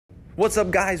What's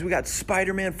up, guys? We got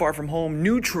Spider-Man Far From Home,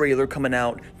 new trailer coming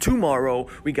out tomorrow.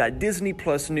 We got Disney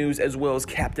Plus news as well as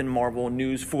Captain Marvel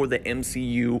news for the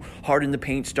MCU. Heart in the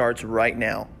Paint starts right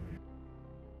now.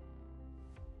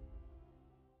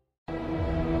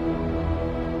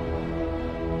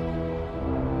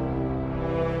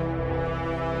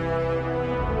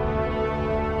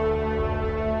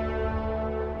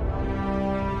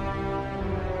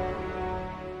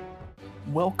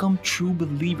 Welcome, true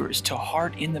believers, to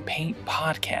Heart in the Paint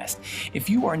podcast. If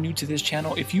you are new to this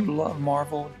channel, if you love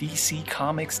Marvel, DC,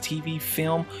 comics, TV,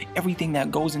 film, everything that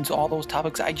goes into all those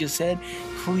topics I just said,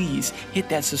 please hit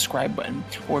that subscribe button.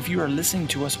 Or if you are listening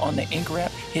to us on the Anchor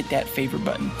app, hit that favorite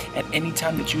button. At any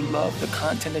time that you love the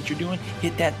content that you're doing,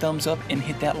 hit that thumbs up and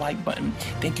hit that like button.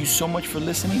 Thank you so much for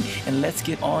listening, and let's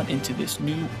get on into this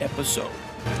new episode.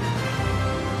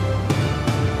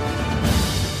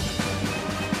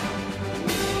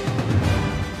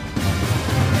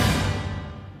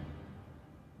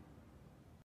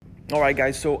 All right,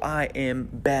 guys, so I am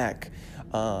back.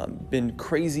 Been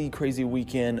crazy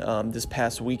weekend this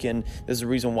past weekend. This is the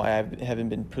reason why I haven't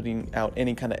been putting out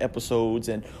any kind of episodes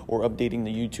or updating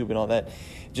the YouTube and all that.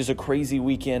 Just a crazy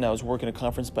weekend. I was working a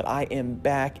conference, but I am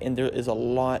back, and there is a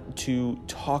lot to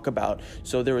talk about.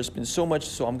 So there has been so much,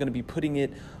 so I'm going to be putting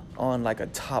it on like a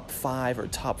top 5 or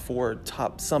top 4,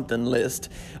 top something list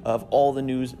of all the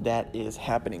news that is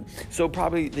happening. So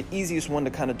probably the easiest one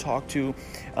to kind of talk to,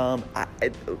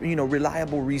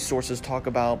 reliable resources talk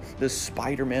about the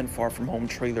Spider-Man Far From Home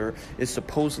trailer is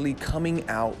supposedly coming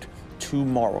out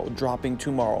tomorrow, dropping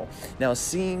tomorrow. Now,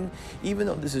 even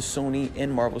though this is Sony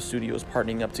and Marvel Studios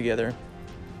partnering up together,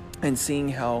 and seeing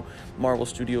how Marvel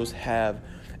Studios have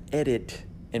edited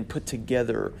and put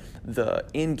together the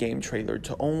in-game trailer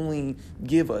to only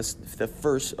give us the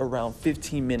first around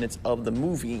 15 minutes of the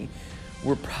movie,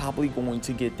 we're probably going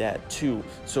to get that too.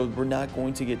 So we're not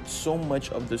going to get so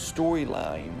much of the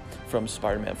storyline from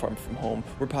Spider-Man Far From Home.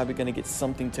 We're probably going to get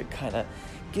something to kind of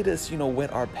get us,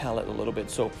 wet our palate a little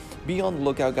bit. So be on the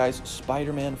lookout, guys.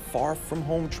 Spider-Man Far From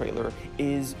Home trailer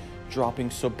is dropping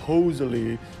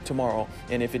supposedly tomorrow.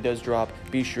 And if it does drop,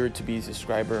 be sure to be a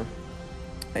subscriber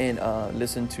and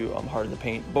listen to Heart in the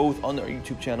Paint, both on our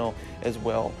YouTube channel as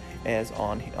well as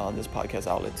on this podcast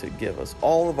outlet, to give us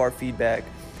all of our feedback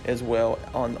as well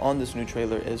on this new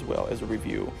trailer, as well as a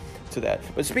review to that.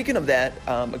 But speaking of that,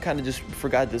 I kind of just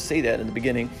forgot to say that in the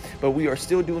beginning, but we are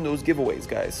still doing those giveaways,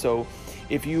 guys. So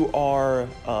if you are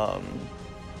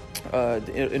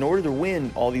in order to win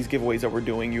all these giveaways that we're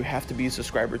doing, you have to be a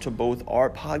subscriber to both our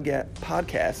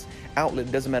podcast outlet.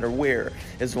 It doesn't matter where,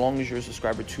 as long as you're a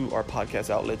subscriber to our podcast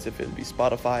outlets, if it be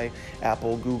Spotify,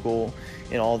 Apple, Google,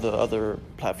 and all the other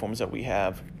platforms that we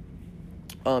have,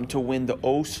 to win the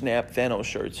Oh Snap Thanos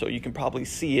shirt. So you can probably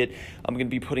see it. I'm going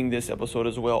to be putting this episode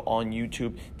as well on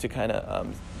YouTube to kind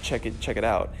of check it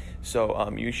out.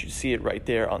 So you should see it right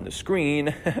there on the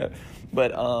screen.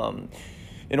 But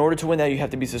in order to win that, you have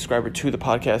to be a subscriber to the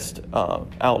podcast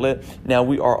outlet. Now,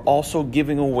 we are also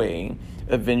giving away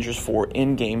Avengers 4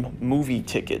 in-game movie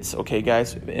tickets. Okay,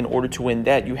 guys? In order to win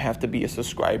that, you have to be a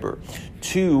subscriber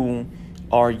to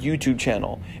our YouTube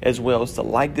channel, as well as to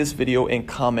like this video and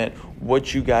comment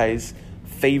what you guys'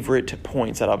 favorite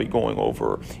points that I'll be going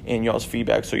over in y'all's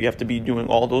feedback. So you have to be doing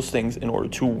all those things in order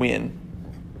to win.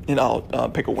 And I'll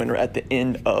pick a winner at the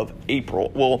end of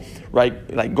April. Well,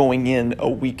 right, like going in a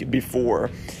week before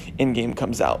Endgame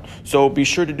comes out. So be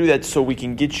sure to do that so we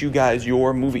can get you guys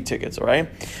your movie tickets, all right?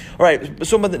 All right,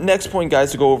 so the next point,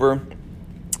 guys, to go over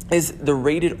is the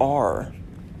rated R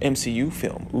MCU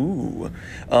film.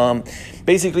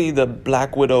 Basically the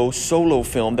Black Widow solo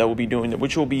film that we'll be doing,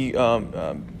 which will be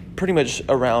pretty much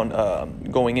around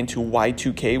going into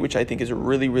Y2K, which I think is a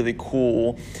really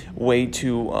cool way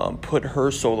to put her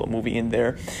solo movie in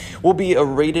there, will be a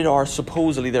rated R.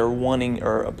 Supposedly they're wanting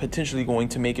or potentially going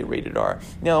to make it rated R.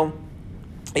 Now,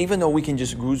 even though we can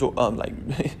just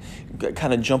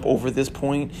kind of jump over this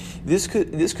point, this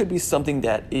could be something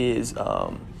that is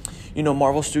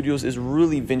Marvel Studios is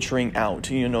really venturing out.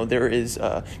 There is,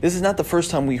 this is not the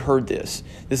first time we heard this.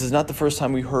 This is not the first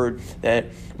time we heard that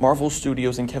Marvel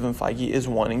Studios and Kevin Feige is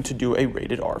wanting to do a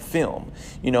rated R film.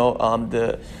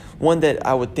 The one that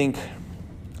I think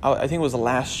it was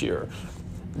last year,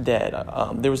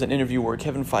 that there was an interview where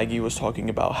Kevin Feige was talking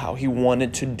about how he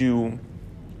wanted to do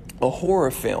a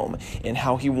horror film and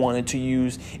how he wanted to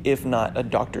use, if not a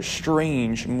Doctor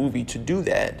Strange movie to do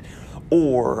that,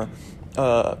 or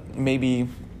maybe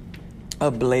a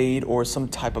Blade or some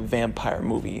type of vampire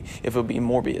movie, if it would be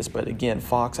Morbius. But again,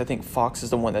 I think Fox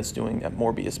is the one that's doing that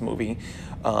Morbius movie.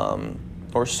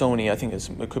 or Sony. I think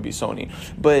it could be Sony.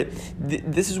 But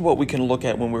this is what we can look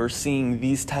at when we're seeing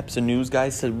these types of news,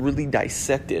 guys, to really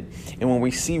dissect it. And when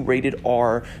we see rated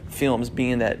R films,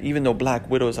 being that even though Black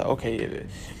Widow is okay,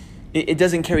 it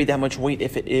doesn't carry that much weight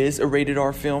if it is a rated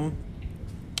R film.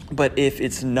 But if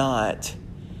it's not,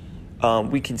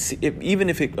 we can see, even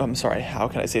if it, I'm sorry, how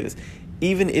can I say this?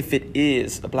 Even if it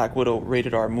is a Black Widow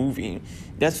rated R movie,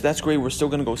 that's great. We're still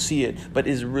going to go see it. But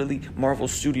is really Marvel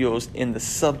Studios in the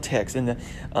subtext and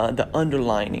the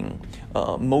underlining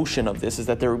motion of this is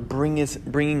that they're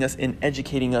bringing us and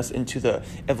educating us into the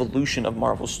evolution of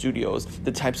Marvel Studios,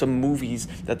 the types of movies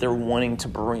that they're wanting to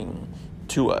bring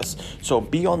to us. So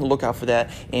be on the lookout for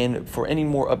that. And for any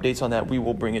more updates on that, we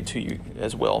will bring it to you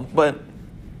as well. But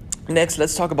next,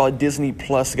 let's talk about Disney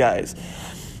Plus, guys.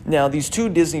 Now, these two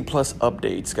Disney Plus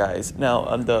updates, guys.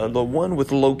 Now, the one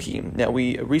with Loki. Now,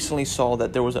 we recently saw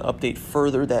that there was an update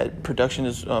further that production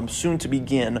is soon to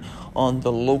begin on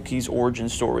the Loki's origin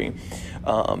story.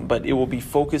 But it will be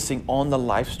focusing on the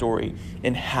life story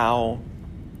and how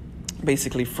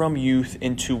basically from youth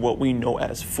into what we know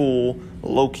as full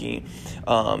Loki.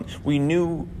 We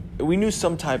knew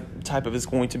some type of is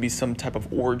going to be some type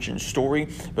of origin story,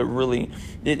 but really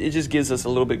it just gives us a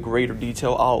little bit greater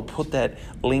detail. I'll put that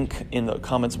link in the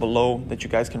comments below that you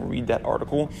guys can read that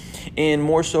article. And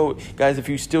more so, guys, if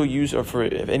you still use, or for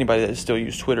if anybody that still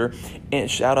use Twitter, and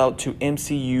shout out to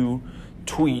MCU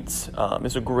Tweets.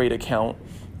 It's a great account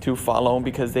to follow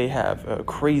because they have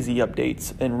crazy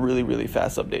updates and really, really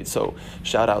fast updates. So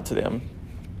shout out to them.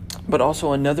 But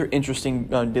also another interesting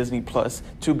Disney Plus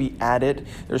to be added.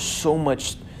 There's so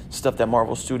much stuff that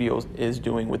Marvel Studios is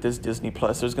doing with this Disney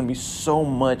Plus. There's going to be so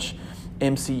much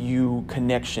MCU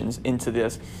connections into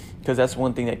this, because that's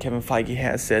one thing that Kevin Feige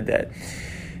has said, that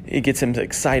it gets him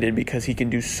excited because he can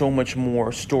do so much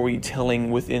more storytelling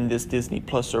within this Disney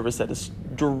Plus service that is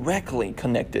directly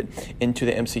connected into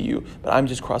the MCU. But I'm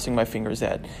just crossing my fingers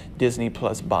that Disney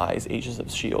Plus buys Agents of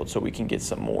S.H.I.E.L.D. so we can get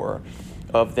some more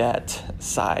of that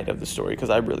side of the story, because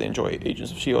I really enjoy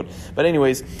Agents of S.H.I.E.L.D. But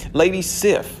anyways, Lady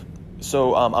Sif.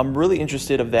 So I'm really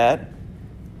interested of that.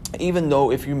 Even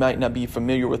though if you might not be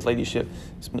familiar with Lady Sif,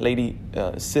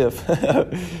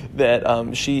 that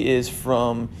she is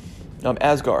from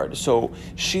Asgard. So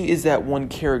she is that one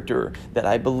character that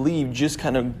I believe, just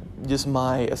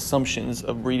my assumptions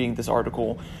of reading this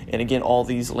article, and again, all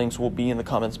these links will be in the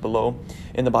comments below,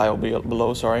 in the bio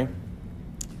below, sorry.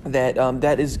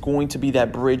 That is going to be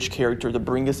that bridge character to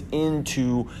bring us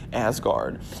into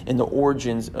Asgard and the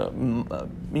origins,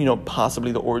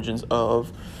 possibly the origins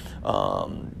of,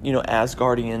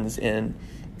 Asgardians and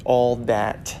all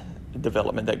that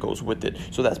development that goes with it.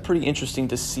 So that's pretty interesting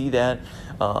to see that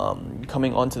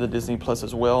coming onto the Disney Plus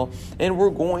as well. And we're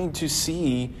going to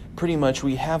see pretty much,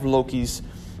 we have Loki's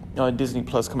Disney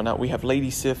Plus coming out. We have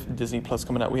Lady Sif Disney Plus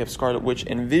coming out. We have Scarlet Witch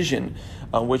and Vision,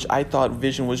 which I thought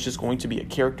Vision was just going to be a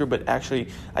character, but actually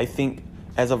I think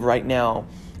as of right now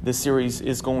the series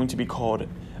is going to be called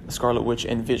Scarlet Witch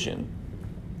and Vision.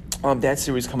 That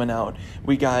series coming out.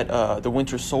 We got the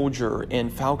Winter Soldier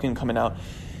and Falcon coming out.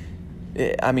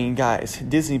 I mean, guys,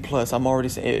 Disney Plus, I'm already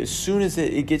saying, as soon as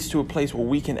it gets to a place where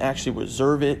we can actually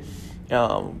reserve it,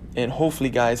 and hopefully,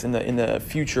 guys, in the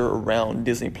future around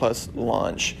Disney Plus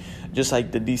launch, just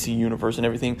like the DC Universe and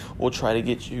everything, we'll try to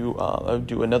get you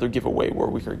do another giveaway where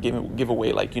we could give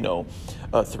away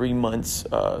a 3 months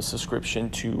subscription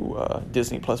to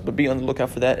Disney Plus. But be on the lookout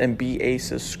for that and be a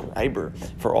subscriber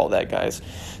for all that, guys.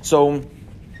 So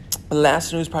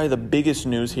last news, probably the biggest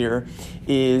news here,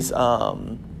 is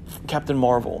Captain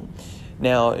Marvel.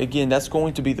 Now, again, that's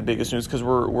going to be the biggest news because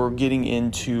we're getting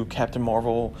into Captain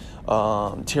Marvel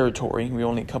territory. We're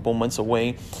only a couple months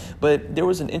away. But there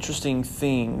was an interesting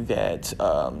thing that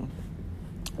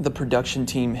the production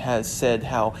team has said,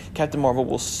 how Captain Marvel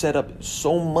will set up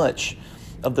so much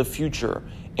of the future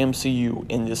MCU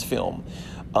in this film.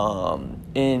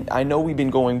 And I know we've been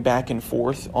going back and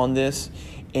forth on this.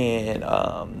 And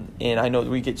I know that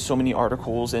we get so many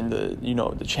articles, and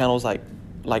the channels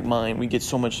like mine, we get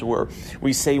so much to where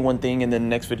we say one thing and then the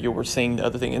next video we're saying the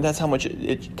other thing, and that's how much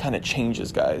it kind of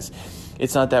changes, guys.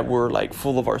 It's not that we're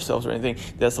full of ourselves or anything.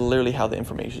 That's literally how the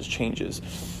information changes.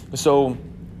 So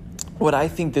what I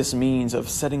think this means of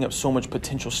setting up so much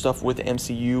potential stuff with the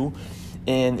MCU,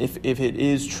 and if it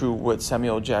is true what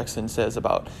Samuel Jackson says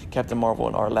about Captain Marvel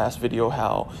in our last video,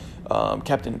 how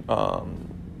Captain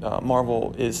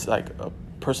Marvel is like a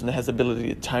person that has the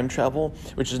ability to time travel,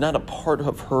 which is not a part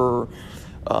of her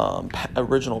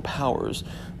original powers,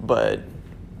 but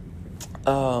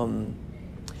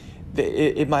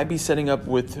it might be setting up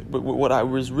with what I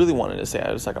was really wanting to say.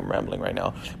 It's like I'm rambling right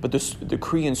now. But the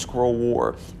Korean Skrull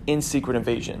War in Secret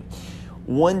Invasion.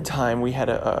 One time we had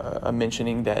a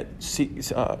mentioning that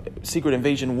Secret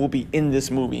Invasion will be in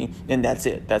this movie, and that's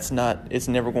it. It's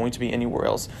never going to be anywhere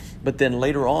else. But then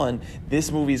later on,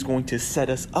 this movie is going to set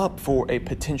us up for a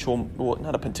potential, well,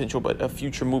 not a potential, but a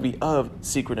future movie of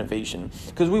Secret Invasion.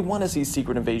 Because we want to see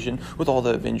Secret Invasion with all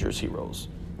the Avengers heroes.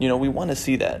 We want to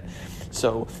see that.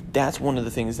 So that's one of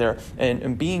the things there.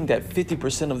 And being that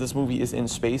 50% of this movie is in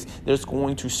space, there's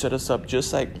going to set us up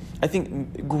just like, I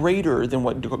think, greater than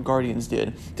what Guardians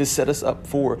did to set us up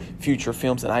for future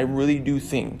films. And I really do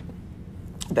think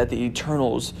that the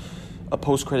Eternals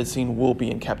post-credit scene will be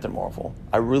in Captain Marvel.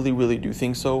 I really, really do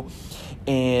think so.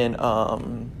 And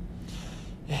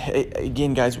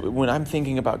again, guys, when I'm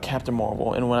thinking about Captain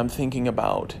Marvel and when I'm thinking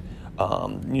about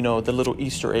the little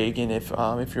Easter egg, and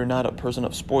if you're not a person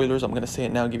of spoilers, I'm going to say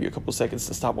it now, give you a couple seconds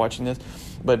to stop watching this,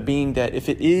 but being that if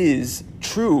it is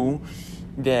true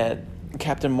that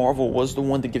Captain Marvel was the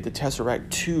one to give the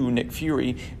Tesseract to Nick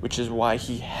Fury, which is why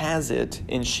he has it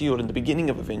in S.H.I.E.L.D. in the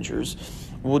beginning of Avengers,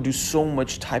 we'll do so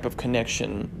much type of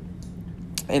connection.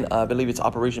 And I believe it's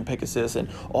Operation Pegasus and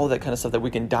all that kind of stuff that we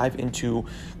can dive into,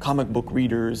 comic book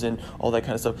readers and all that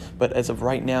kind of stuff. But as of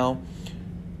right now,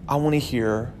 I want to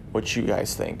hear what you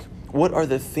guys think. What are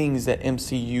the things that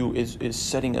MCU is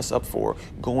setting us up for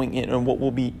going in, and what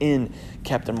will be in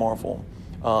Captain Marvel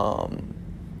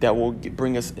that will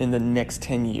bring us in the next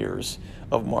 10 years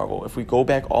of Marvel? If we go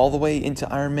back all the way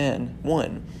into Iron Man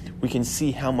 1, we can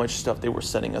see how much stuff they were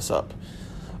setting us up.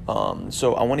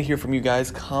 So I want to hear from you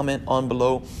guys. Comment on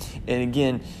below. And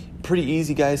again, pretty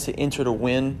easy, guys, to enter to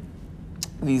win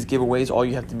these giveaways. All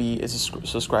you have to be is a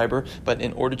subscriber, but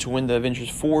in order to win the Avengers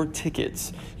 4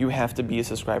 tickets, you have to be a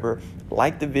subscriber.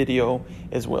 Like the video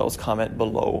as well as comment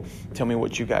below. Tell me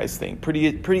what you guys think.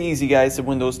 Pretty easy, guys, to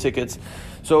win those tickets.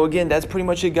 So again, that's pretty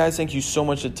much it, guys. Thank you so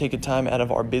much for taking time out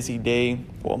of our busy day.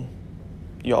 Well,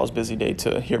 y'all's busy day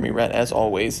to hear me rant, as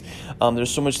always. There's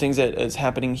so much things that is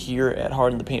happening here at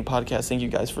Hard in the Paint podcast. Thank you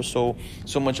guys for so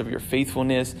much of your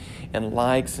faithfulness and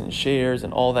likes and shares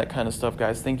and all that kind of stuff,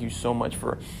 guys. Thank you so much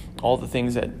for all the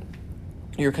things that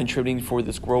you're contributing for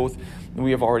this growth.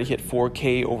 We have already hit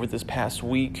 4K over this past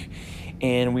week,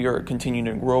 and we are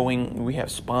continuing growing. We have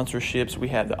sponsorships. We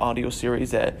have the audio series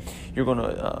that you're going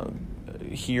to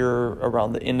hear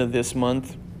around the end of this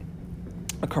month,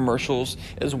 commercials,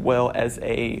 as well as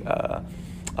a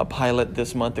pilot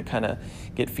this month to kind of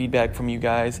get feedback from you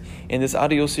guys. And this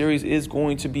audio series is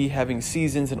going to be having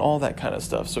seasons and all that kind of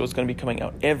stuff. So it's going to be coming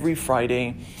out every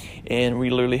Friday, and we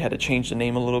literally had to change the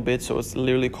name a little bit. So it's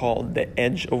literally called The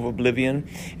Edge of Oblivion,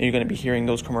 and you're going to be hearing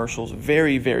those commercials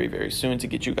very, very, very soon to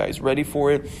get you guys ready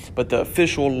for it. But the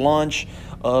official launch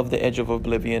of The Edge of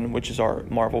Oblivion, which is our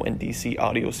Marvel and DC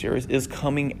audio series, is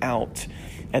coming out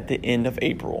at the end of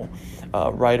April,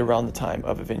 right around the time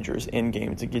of Avengers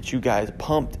Endgame, to get you guys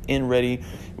pumped and ready.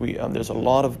 There's a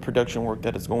lot of production work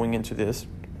that is going into this,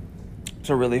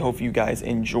 so really hope you guys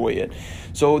enjoy it.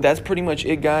 So that's pretty much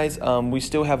it, guys. We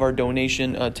still have our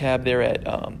donation tab there at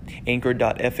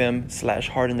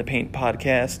anchor.fm/Hard in the Paint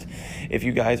podcast. If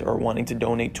you guys are wanting to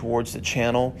donate towards the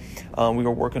channel, we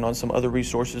are working on some other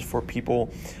resources for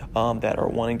people that are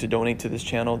wanting to donate to this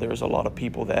channel. There's a lot of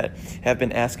people that have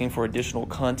been asking for additional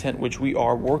content, which we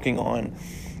are working on.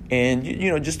 And,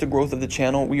 just the growth of the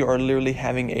channel, we are literally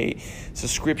having a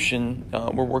subscription.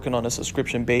 We're working on a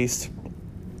subscription-based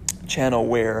channel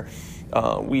where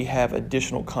we have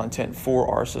additional content for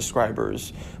our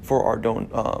subscribers, for our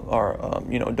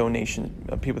donation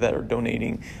people that are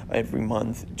donating every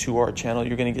month to our channel.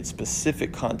 You're going to get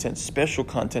specific content, special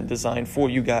content designed for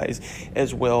you guys,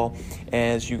 as well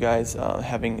as you guys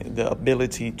having the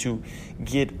ability to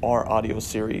get our audio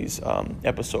series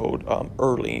episode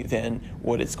early than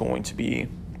what it's going to be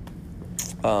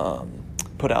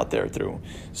put out there through.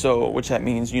 So, which that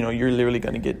means, you're literally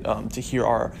going to get to hear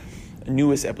our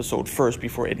newest episode first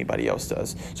before anybody else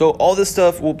does. So all this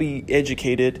stuff will be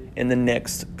educated in the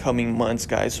next coming months,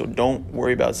 guys. So don't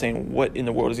worry about saying, what in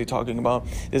the world is he talking about?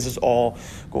 This is all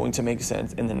going to make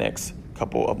sense in the next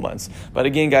couple of months. But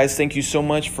again, guys, thank you so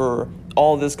much for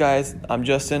all this, guys. I'm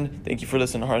Justin. Thank you for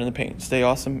listening to Hard in the Paint. Stay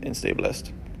awesome and stay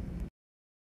blessed.